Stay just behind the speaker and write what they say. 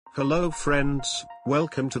Hello friends,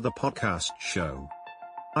 welcome to the podcast show.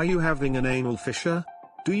 Are you having an anal fissure?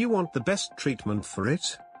 Do you want the best treatment for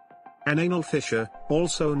it? An anal fissure,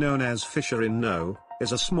 also known as Fissure-in-Ano,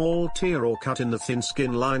 is a small tear or cut in the thin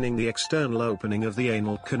skin lining the external opening of the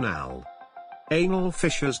anal canal. Anal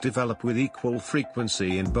fissures develop with equal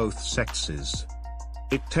frequency in both sexes.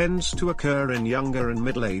 It tends to occur in younger and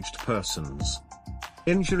middle-aged persons.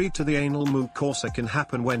 Injury to the anal mucosa can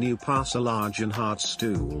happen when you pass a large and hard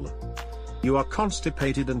stool. You are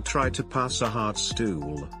constipated and try to pass a hard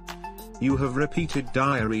stool. You have repeated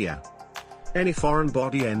diarrhea. Any foreign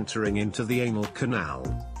body entering into the anal canal.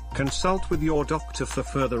 Consult with your doctor for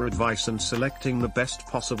further advice and selecting the best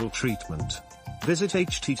possible treatment. Visit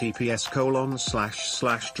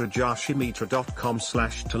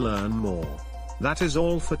https://rajarshimitra.com/ to learn more. That is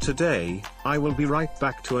all for today. I will be right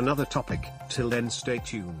back to another topic. Till then, stay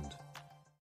tuned.